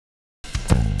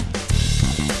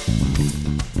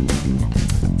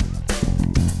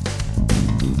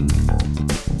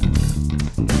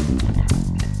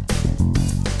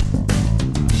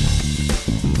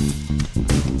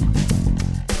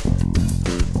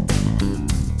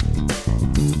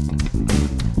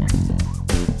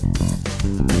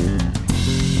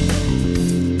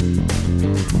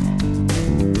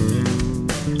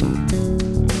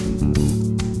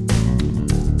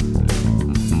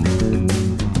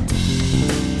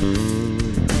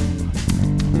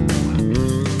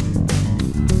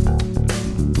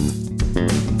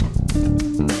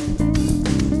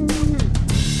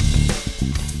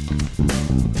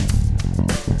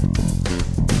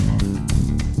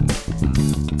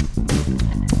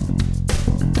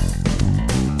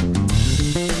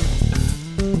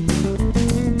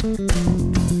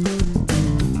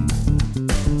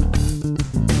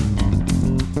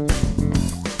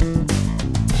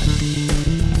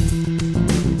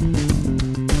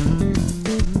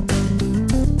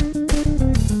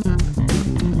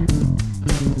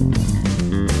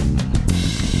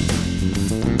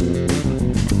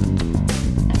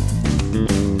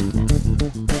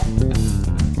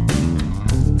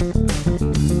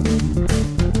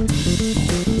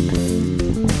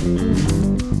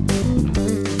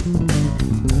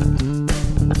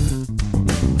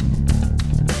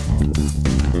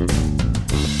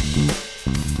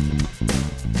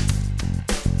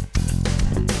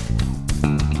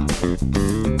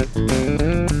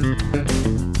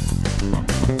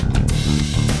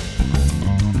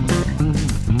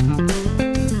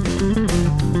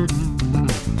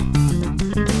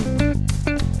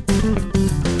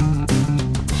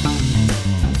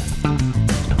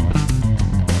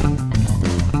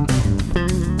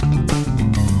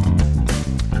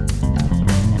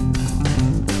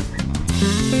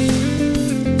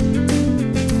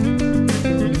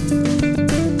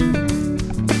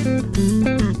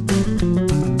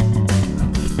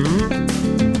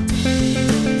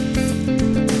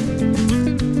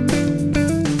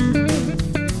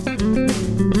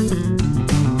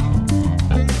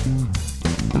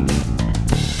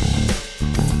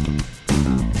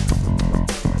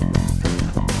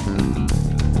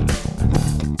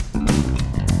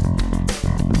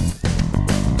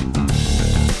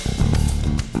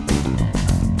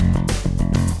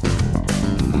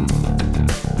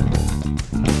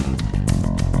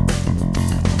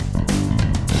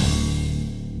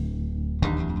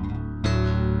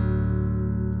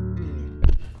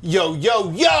Yo, yo,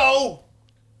 yo!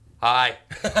 Hi.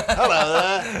 Hello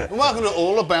there, and welcome to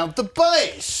All About the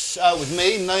Bass, with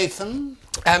me, Nathan.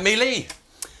 And me, Lee.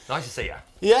 Nice to see you.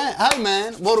 Yeah, hey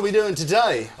man, what are we doing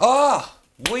today?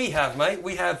 We have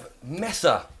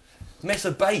Mesa Bass.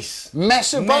 Mesa Bass?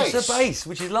 Mesa Bass,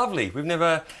 which is lovely. We've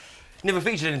never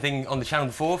featured anything on the channel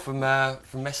before from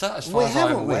Mesa, as far as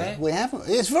I'm aware. We haven't.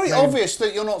 It's very obvious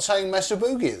that you're not saying Mesa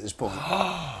Boogie at this point.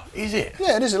 Is it?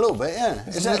 Yeah, it is a little bit, yeah.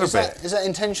 Is that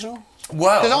intentional?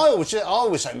 Well, because I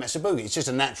always say Mesa Boogie, it's just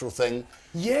a natural thing.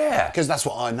 Yeah. Because that's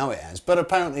what I know it as. But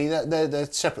apparently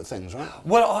they're separate things, right?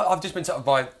 Well, I've just been told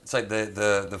by, say,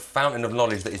 the fountain of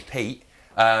knowledge that is Pete,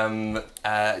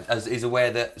 is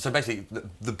aware that, so basically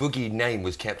the Boogie name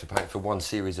was kept apparently for one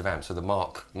series of amps, so the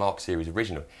Mark series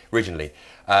originally,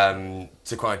 to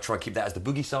try and keep that as the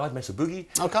Boogie side, Mesa Boogie.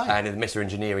 Okay. And then Mesa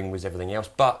Engineering was everything else.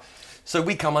 But so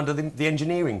we come under the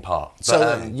engineering part. But,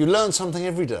 So you learn something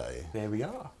every day. there we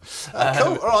are.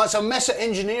 Cool. All right, so Mesa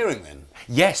Engineering then.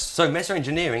 Yes, so Mesa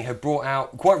Engineering have brought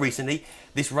out quite recently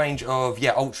this range of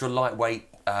ultra lightweight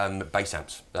bass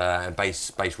amps and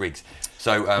bass rigs.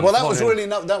 So well,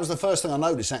 that was the first thing I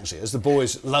noticed actually, as the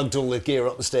boys lugged all their gear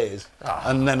up the stairs,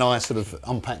 and then I sort of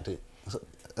unpacked it.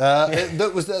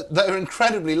 They're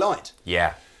incredibly light.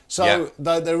 Yeah. So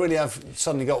they really have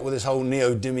suddenly got with this whole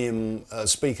neodymium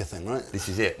speaker thing, right? This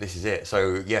is it.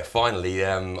 So yeah, finally,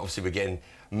 obviously we're getting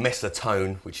Mesa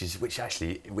tone, which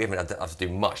actually we haven't had to do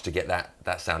much to get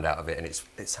that sound out of it, and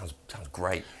it sounds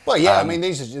great. Well, yeah, I mean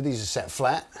these are set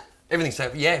flat. Everything's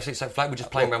set, it's set flat. We're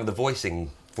just playing around with the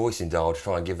voicing dial to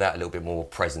try and give that a little bit more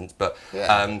presence. But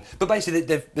but basically,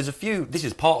 there's a few. This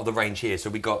is part of the range here. So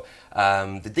we got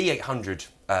the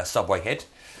D800 Subway head,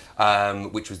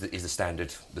 which is the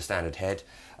standard head,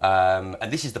 and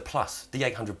this is the Plus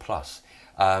D800 Plus.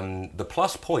 The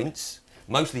plus points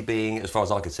mostly being, as far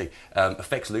as I could see,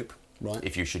 effects loop, right,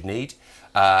 if you should need,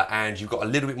 and you've got a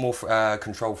little bit more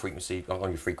control frequency on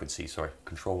your frequencies. Sorry,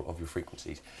 control of your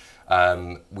frequencies.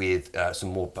 With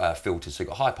some more filters. So you've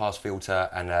got a high pass filter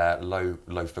and a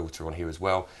low filter on here as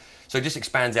well. So it just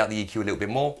expands out the EQ a little bit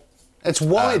more. It's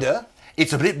wider.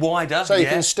 It's a bit wider. So you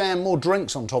can stand more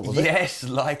drinks on top of it. Yes,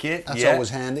 like it. That's always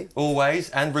handy. Always,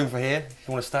 and room for here if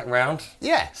you want to stack round.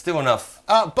 Yeah. Still enough.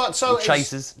 But so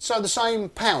chasers. So the same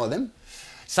power then?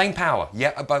 Same power,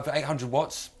 yeah, above 800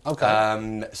 watts. Okay.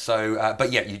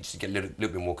 But yeah, you just get a little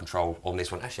bit more control on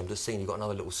this one. Actually, I'm just seeing you've got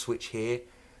another little switch here.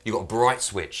 You've got a bright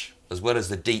switch, as well as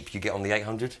the deep you get on the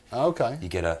 800. Okay. You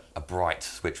get a bright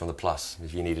switch on the Plus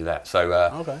if you needed that. So.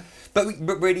 Okay. But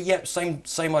really, yeah, same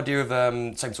idea of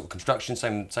same sort of construction,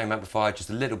 same amplifier, just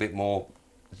a little bit more,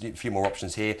 a few more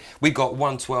options here. We've got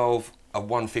 112, a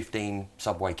 115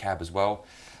 Subway cab as well.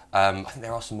 I think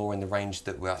there are some more in the range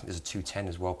that I think there's a 210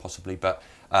 as well, possibly. But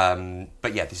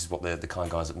yeah, this is what the kind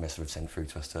guys at Mesa have sent through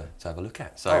to us to have a look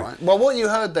at. So. All right. Well, what you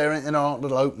heard there in our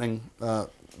little opening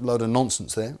load of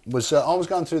nonsense there was I was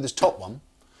going through this top one,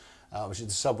 which is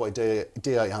the Subway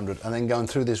D800, and then going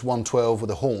through this 112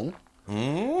 with a horn.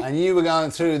 And you were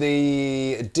going through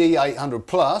the D800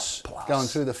 Plus, going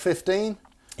through the 15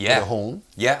 with a horn.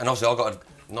 Yeah, and obviously I've got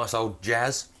a nice old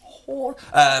jazz horn,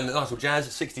 nice old jazz,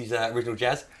 60s original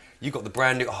jazz. You've got the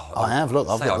brand new. I have. Look,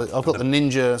 I've got the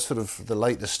Ninja, sort of the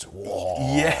latest.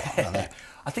 Whoa, yeah,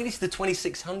 I think it's the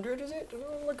 2600. Is it?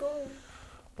 Oh my god.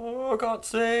 Oh, I can't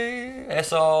see.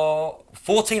 SR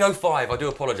 1405. I do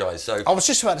apologise. So I was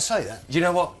just about to say that. Do you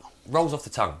know what? Rolls off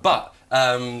the tongue. But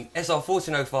SR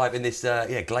 1405 in this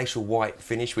glacial white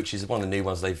finish, which is one of the new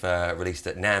ones they've released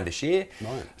at NAMM this year.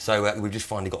 Right. So we've just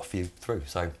finally got a few through.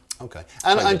 So. Okay.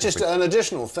 And just an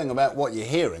additional thing about what you're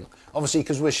hearing, obviously,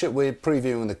 because we're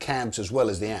previewing the cabs as well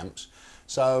as the amps.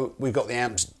 So we've got the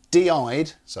amps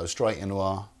DI'd, so straight into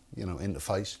our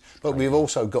interface, but we've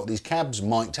also got these cabs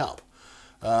mic'd up.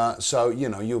 So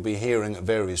you'll be hearing at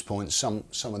various points some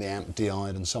of the amp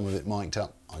DI'd and some of it mic'd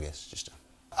up, I guess. Just to...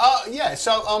 yeah,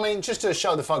 so I mean, just to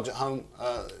show the folks at home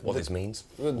what this means,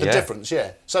 the difference.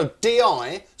 Yeah. So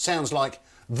DI sounds like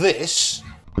this.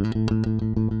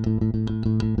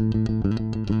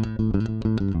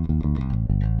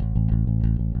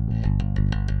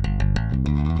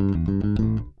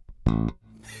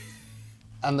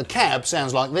 And the cab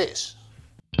sounds like this.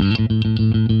 There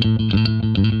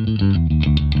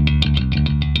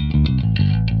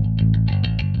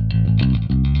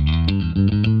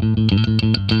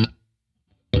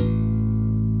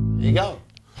you go.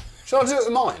 Shall I do it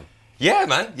with mine? Yeah,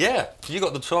 man, yeah. So you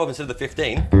got the 12 instead of the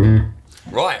 15.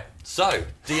 Right, so,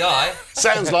 DI...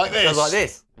 sounds like this. Sounds like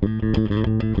this.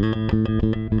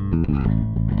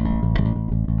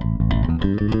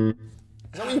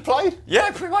 Is that what you played?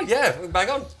 Yeah, pretty much, yeah. Bang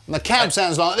on. And the cab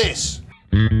sounds like this.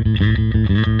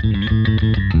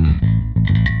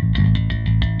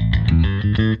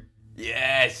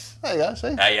 Yes. There you go, see?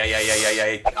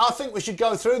 Yeah. I think we should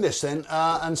go through this then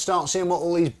and start seeing what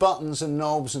all these buttons and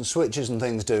knobs and switches and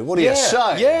things do. What do you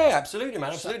say? Yeah, absolutely,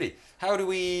 man, absolutely. How do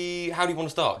we want to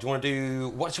start? Do you want to do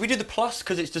what? Should we do the plus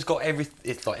because it's just got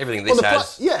it's like everything this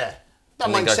has. Yeah, that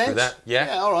makes sense. That.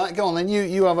 Yeah. All right, go on then.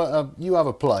 You have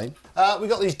a play. We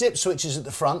got these dip switches at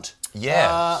the front.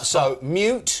 Yeah. So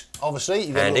mute, obviously.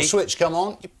 You've got a Handy. little switch come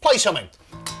on. You play something.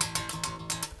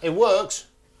 It works.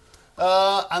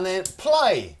 And then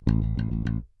play.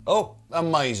 Oh,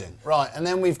 amazing. Right, and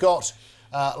then we've got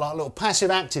like a little passive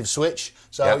active switch.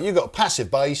 So you've got passive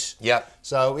bass. Yep.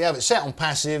 So we have it set on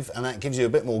passive, and that gives you a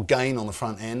bit more gain on the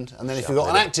front end. And then if you've got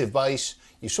an active bass,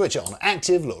 you switch it on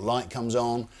active, little light comes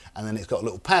on, and then it's got a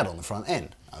little pad on the front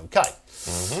end. Okay.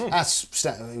 That's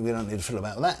we don't need to fiddle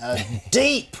about with that.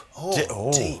 Deep.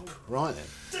 Deep. Right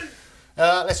then.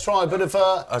 Let's try a bit of.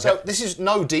 So this is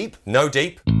no deep. No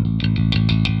deep.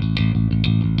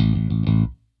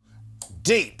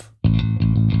 Deep.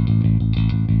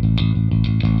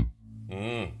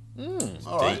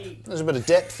 All right. There's a bit of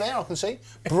depth there, I can see.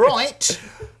 Bright.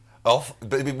 Off,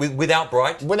 but without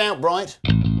bright. Without bright.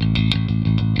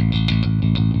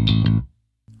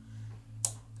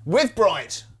 With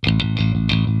bright.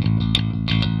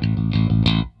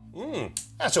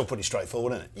 That's all pretty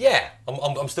straightforward, isn't it? Yeah,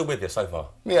 I'm still with you so far.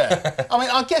 Yeah. I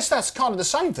mean, I guess that's kind of the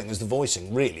same thing as the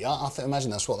voicing, really. I imagine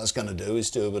that's what that's going to do,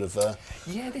 is do a bit of...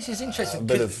 yeah, this is interesting. A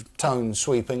bit of tone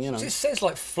sweeping, you know. It says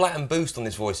like flat and boost on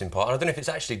this voicing part. And I don't know if it's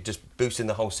actually just boosting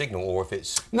the whole signal or if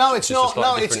it's... No, it's not.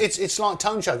 No, it's like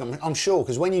tone choke, I'm sure,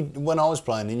 because when I was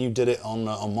playing and you did it on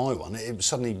my one, it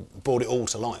suddenly brought it all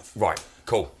to life. Right,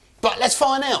 cool. But let's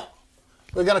find out.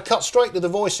 We're going to cut straight to the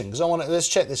voicing because I want to. Let's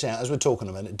check this out as we're talking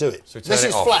about it. Do it. So this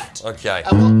is off. flat. Okay.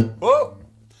 Whoa.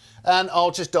 And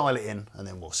I'll just dial it in, and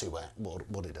then we'll see what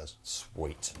it does.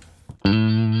 Sweet.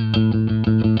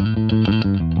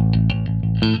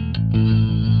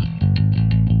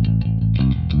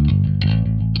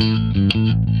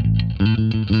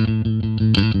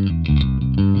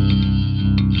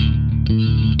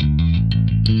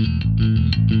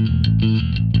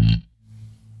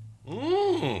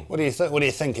 What are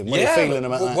you thinking? What are you feeling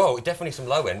about that? Well, definitely some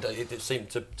low end. It seemed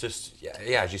to just,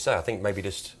 as you say, I think maybe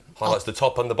just highlights the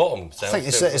top and the bottom. I think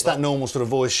it's that normal sort of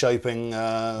voice shaping,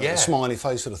 smiley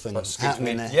face sort of thing that's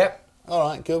happening there. Yep. All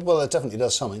right, good. Well, it definitely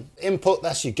does something. Input,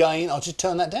 that's your gain. I'll just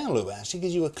turn that down a little bit, actually,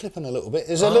 because you were clipping a little bit.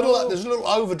 There's a little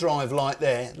overdrive light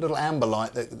there, a little amber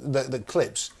light that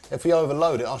clips. If we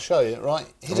overload it, I'll show you. Right,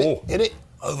 hit it.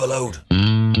 Overload.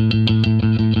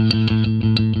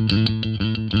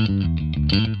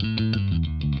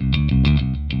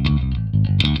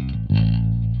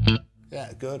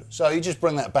 Yeah, good. So you just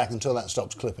bring that back until that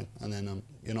stops clipping, and then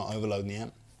you're not overloading the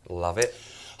amp. Love it.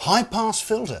 High pass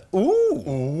filter.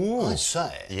 Ooh. I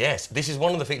say. Yes, this is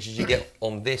one of the features you get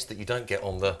on this that you don't get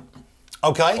on the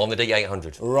on the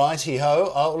D800. Righty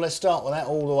ho. Oh, let's start with that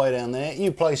all the way down there.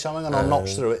 You play something and I'll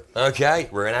notch through it. Okay,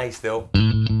 we're in A still.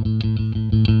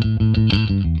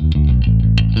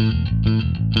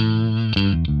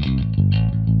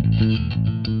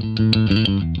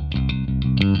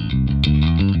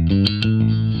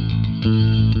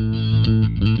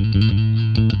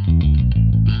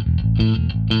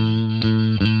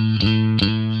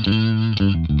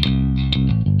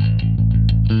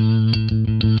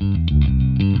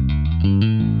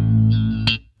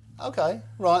 Okay,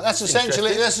 right. That's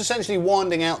essentially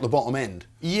winding out the bottom end.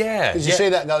 Yeah. Because you see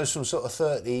that goes from sort of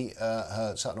 30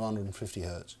 hertz up to 150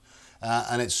 hertz,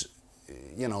 and it's,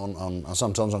 you know, on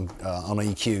sometimes on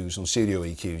EQs, on studio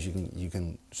EQs, you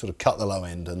can sort of cut the low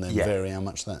end and then vary how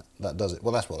much that does it.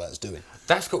 Well, that's what that's doing.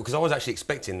 That's cool, because I was actually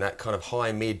expecting that kind of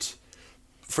high mid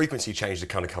frequency change to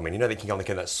kind of come in. You know, they can kind of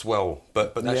get that swell,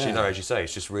 but actually no, as you say,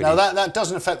 it's just really. No, that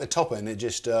doesn't affect the top end. It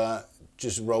just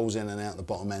rolls in and out the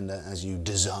bottom end as you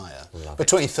desire.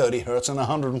 Between 30 hertz and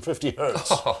 150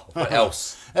 hertz. Oh, what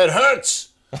else? It hurts.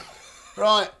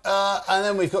 Right, and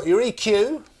then we've got your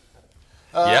EQ.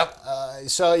 Yep.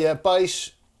 So yeah,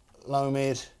 bass, low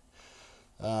mid,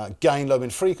 gain, low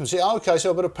mid, frequency. Okay,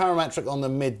 so a bit of parametric on the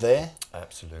mid there.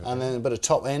 Absolutely. And then a bit of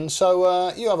top end.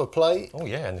 So you have a play. Oh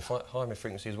yeah, and the high mid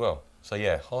frequency as well. So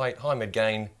yeah, high mid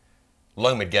gain,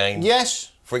 low mid gain.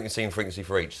 Yes. Frequency and frequency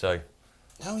for each. So.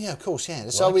 Oh yeah, of course, yeah.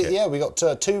 So we got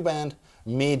 2-band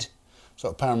mid,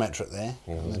 sort of parametric there,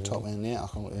 and the top end. Yeah,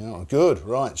 good.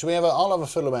 Right. So I'll have a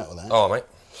fiddle about with that. Oh mate.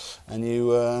 And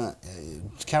you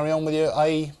carry on with your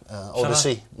A or the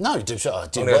C. No, do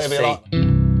whatever you like.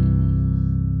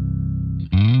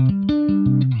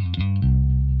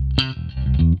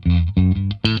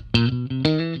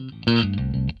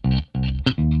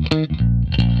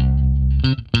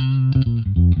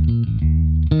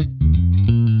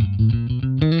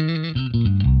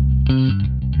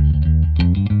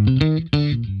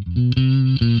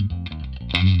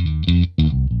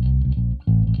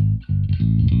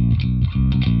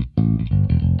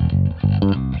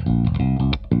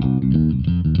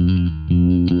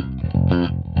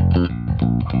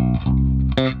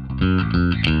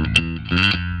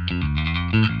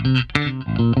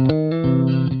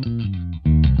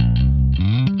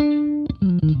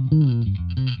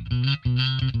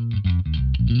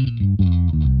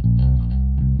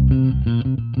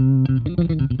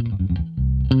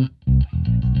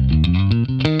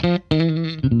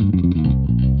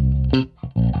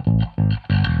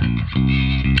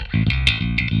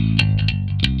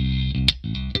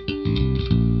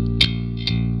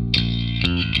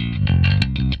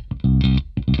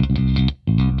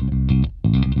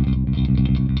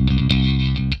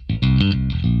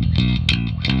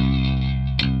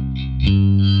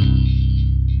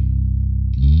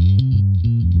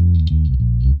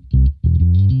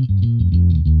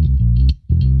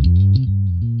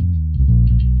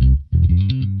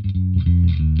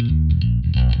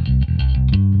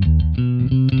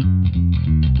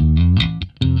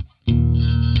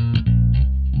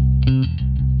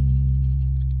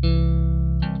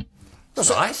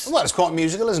 That's nice. Well, it's quite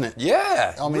musical, isn't it?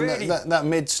 Yeah. I mean, really. that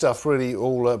mid stuff really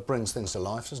all brings things to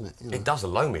life, doesn't it? It does. The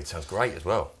low mid sounds great as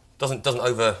well. Doesn't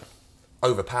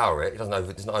overpower it.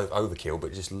 It's not overkill,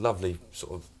 but just lovely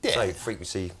sort of say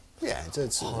frequency. Yeah,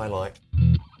 it's highlight.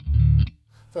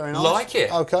 Very nice. Like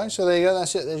it. Okay, so there you go.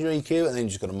 That's it. There's your EQ, and then you've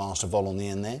just got a master vol on the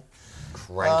end there.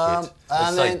 Crank it.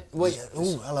 And then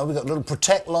hello, we've got a little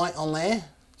protect light on there.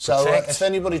 So if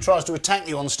anybody tries to attack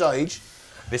you on stage,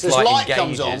 this light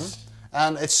comes on,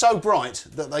 and it's so bright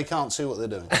that they can't see what they're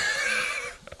doing.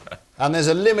 And there's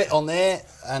a limit on there,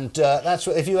 and that's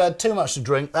what, if you had too much to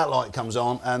drink, that light comes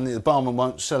on, and the barman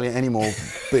won't sell you any more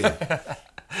beer.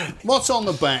 What's on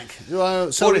the back? So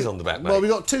what is on the back, mate? Well,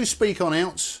 we've got 2 speak-on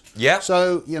outs. Yeah.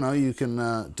 So, you know, you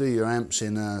can do your amps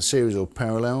in series or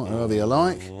parallel, however you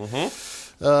like.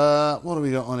 What have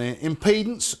we got on here?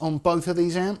 Impedance on both of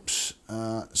these amps.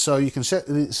 So you can select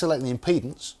the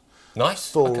impedance.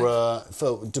 Nice. For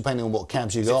depending on what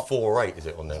cabs you got. 4 or 8 is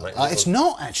it on there, mate? It's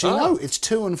not actually. No, it's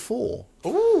 2 and 4.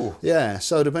 Ooh. Yeah.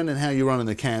 So depending on how you're running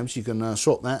the cabs, you can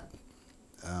swap that.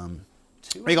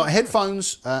 We got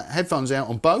headphones out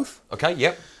on both. Okay.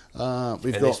 Yep.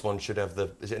 We've got this one should have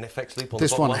the. Is it an FX loop on the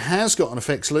this bottom one? Has got an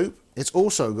effects loop. It's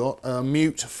also got a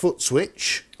mute foot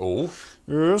switch. Oh.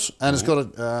 Yes. And it's got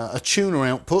a tuner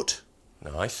output.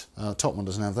 Nice. Top one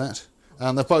doesn't have that.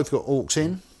 And they've both got aux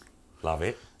in. Love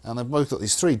it. And they've both got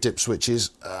these 3 dip switches,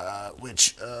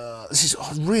 which this is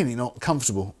really not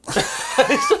comfortable.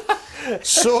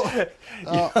 It's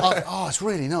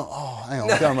really not. Oh, hang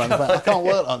on, I'm going around the back. I can't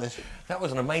work like this. That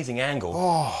was an amazing angle.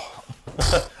 Oh.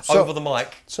 Over the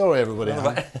mic. Sorry, everybody.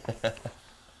 DI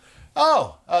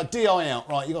out.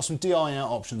 Right, you've got some DI out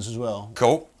options as well.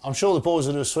 Cool. I'm sure the boys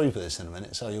will do a sweep of this in a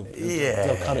minute, so they'll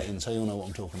cut it in so you'll know what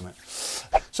I'm talking about.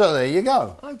 So there you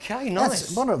go. Okay,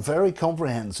 nice. What a very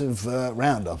comprehensive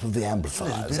roundup of the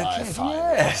amplifiers.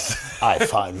 Yes. I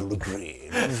find you'll agree.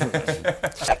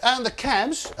 And the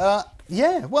cabs,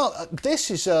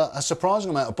 this is a surprising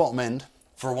amount of bottom end.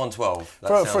 For a 112.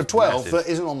 For a 12 massive. That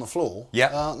isn't on the floor.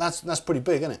 Yeah. That's pretty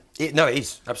big, isn't it? No, it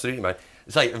is. Absolutely, mate.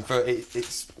 And for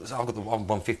I've got the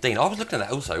 115. I was looking at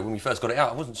that also when we first got it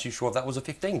out. I wasn't too sure if that was a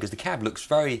 15 because the cab looks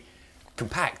very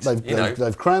compact.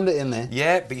 They've crammed it in there.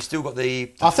 Yeah, but you still got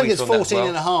the I think it's 14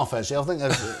 and a half actually. I think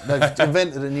they've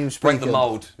invented a new speaker. Break the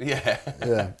mould. Yeah.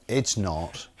 Yeah. It's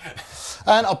not.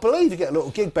 And I believe you get a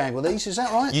little gig bag with these. Is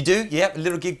that right? You do. Yep. A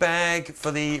little gig bag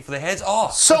for the heads. Oh,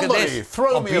 somebody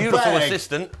throw me a bag. Beautiful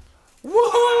assistant. Woo!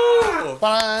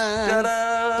 Well,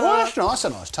 that's nice. That's a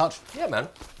nice touch. Yeah, man.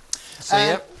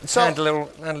 And a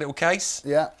little case.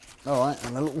 Yeah. All right,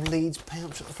 and a little leads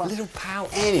pouch at the front. A little pouch.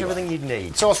 Anyway. Everything you'd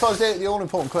need. So I suppose the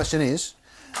all-important question is,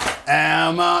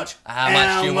 how much?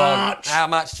 How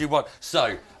much do you want?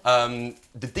 So the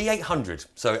D800.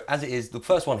 So as it is, the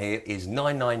first one here is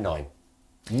 $999.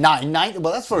 $999.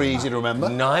 Well, that's very easy to remember.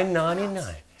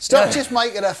 $999. Stop just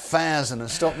making 1,000 and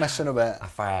stop messing about.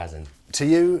 1,000. To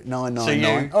you, $999. To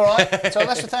you. All right. So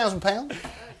that's £1,000.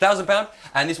 £1,000,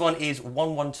 and this one is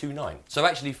 1129. So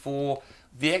actually, for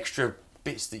the extra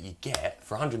bits that you get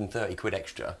for 130 quid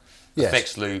extra,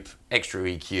 effects loop, extra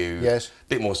EQ,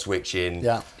 bit more switching.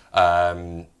 Yeah.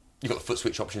 You've got the foot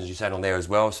switch options you said on there as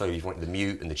well. So you've wanted the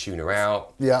mute and the tuner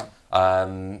out. Yeah.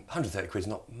 130 quid is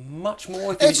not much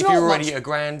more if you're already at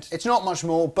 £1,000. It's not much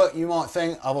more, but you might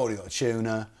think I've already got a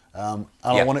tuner. And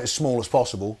I want it as small as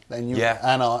possible. Then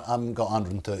and I haven't got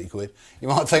 130 quid. You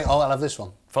might think, I'll have this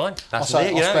one. Fine. I'll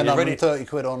spend 130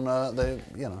 quid on down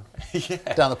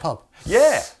the pub.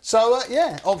 Yeah. So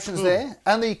options there.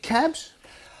 And the cabs?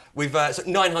 We've so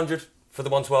 900 for the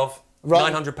 112.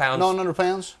 Right. £900.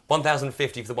 £900.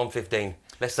 1,050 for the 115.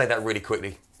 Let's say that really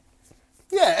quickly.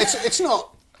 Yeah, it's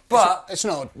not. But it's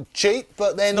not cheap.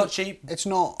 But then it's not cheap. It's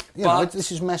not. You know,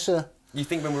 this is Mesa. You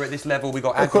think when we're at this level, we've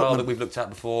got Aguilar that we've looked at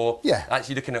before. Yeah.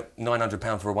 Actually looking at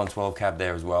 £900 for a 112 cab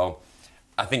there as well.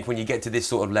 I think when you get to this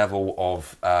sort of level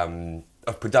of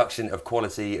production, of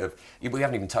quality, we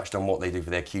haven't even touched on what they do for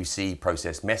their QC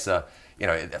process. Mesa, a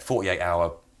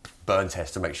 48-hour burn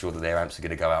test to make sure that their amps are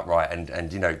going to go out right, and at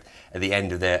the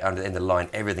end of the line,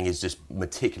 everything is just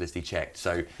meticulously checked.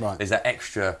 So there's that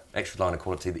extra line of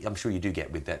quality that I'm sure you do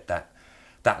get with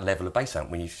that level of bass amp.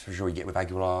 When you get with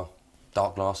Aguilar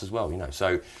Dark Glass as well,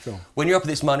 So when you're up at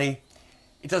this money,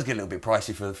 it does get a little bit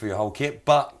pricey for your whole kit,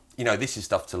 but this is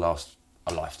stuff to last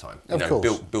a lifetime. Of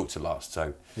course. Built to last.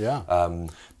 So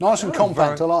nice and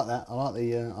compact. I like that. I like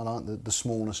the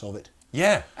smallness of it.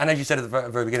 Yeah, and as you said at the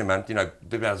very beginning, man,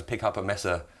 being able to pick up a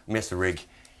Mesa rig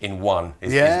in one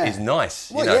is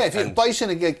nice. Well, if you're basing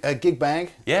a gig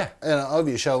bag, over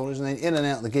your shoulders, and then in and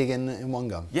out of the gig in one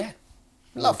go. Yeah,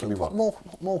 lovely. What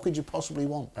more could you possibly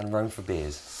want? And room for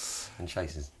beers. and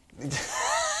chasers.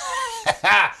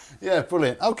 Yeah,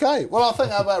 brilliant. Okay, well, I think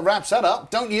that about wraps that up,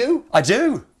 don't you? I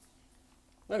do.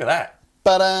 Look at that.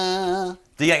 But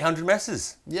D800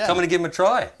 Mesas. Yeah. Come in and give them a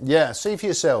try. yeah, see for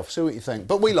yourself, see what you think.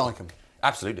 But we like them.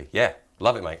 Absolutely, yeah.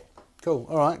 Love it, mate. Cool,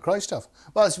 all right, great stuff.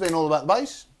 Well, it's been all about the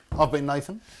bass. I've been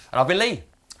Nathan. And I've been Lee.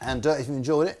 And if you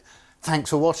enjoyed it, thanks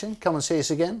for watching. Come and see us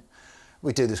again.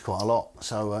 We do this quite a lot,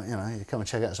 so, you know, you come and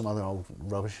check out some other old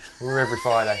rubbish. We're every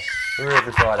Friday. We're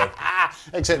every Friday.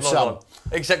 Except some. On.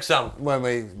 Except some. When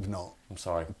we not. I'm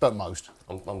sorry. But most.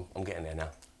 I'm getting there now.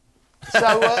 So,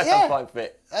 yeah. I'm quite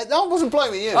fit. I wasn't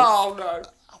blaming you. Oh, no.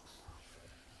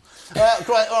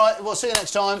 Great, all right, we'll see you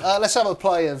next time. Let's have a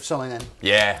play of something then.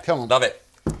 Yeah. Come on. Love it.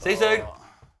 See you soon.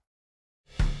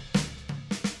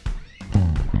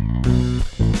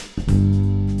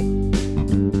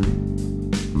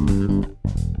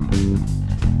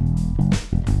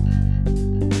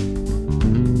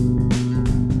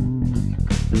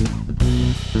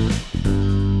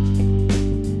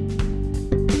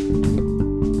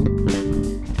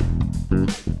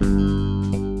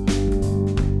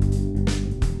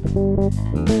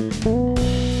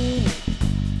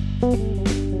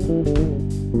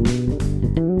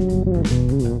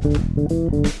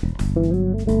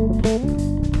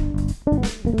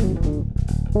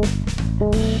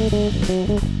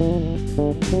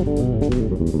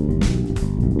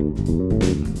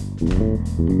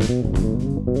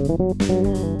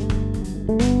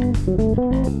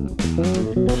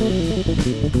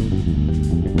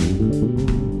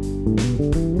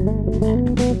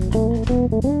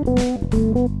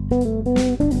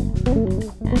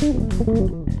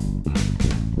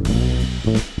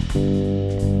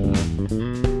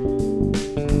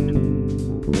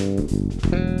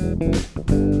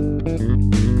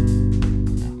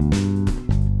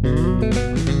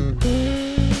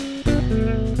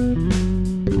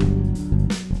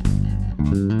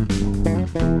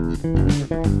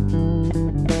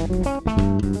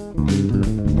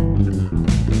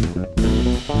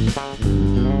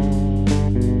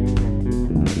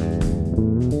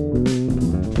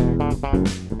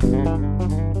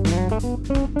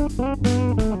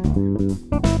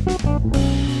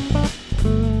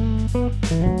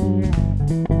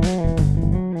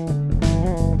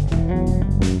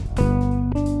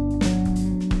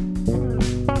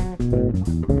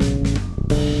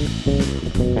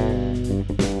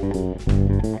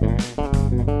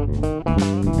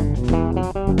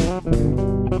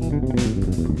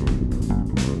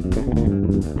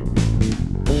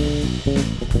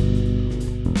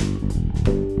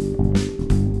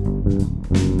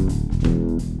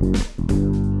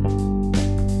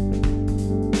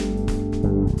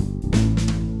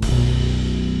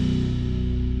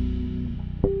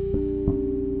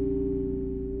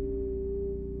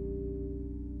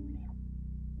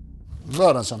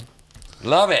 Well done, son.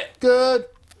 Love it. Good.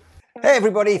 Hey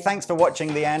everybody, thanks for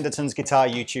watching the Andertons Guitar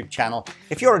YouTube channel.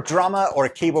 If you're a drummer or a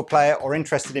keyboard player or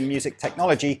interested in music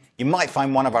technology, you might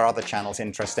find one of our other channels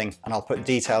interesting, and I'll put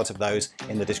details of those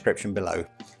in the description below.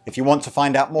 If you want to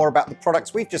find out more about the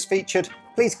products we've just featured,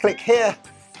 please click here.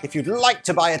 If you'd like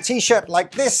to buy a t-shirt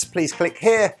like this, please click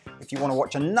here. If you want to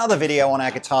watch another video on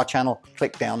our guitar channel,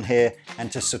 click down here.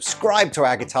 And to subscribe to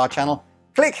our guitar channel,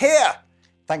 click here.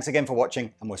 Thanks again for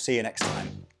watching, and we'll see you next time.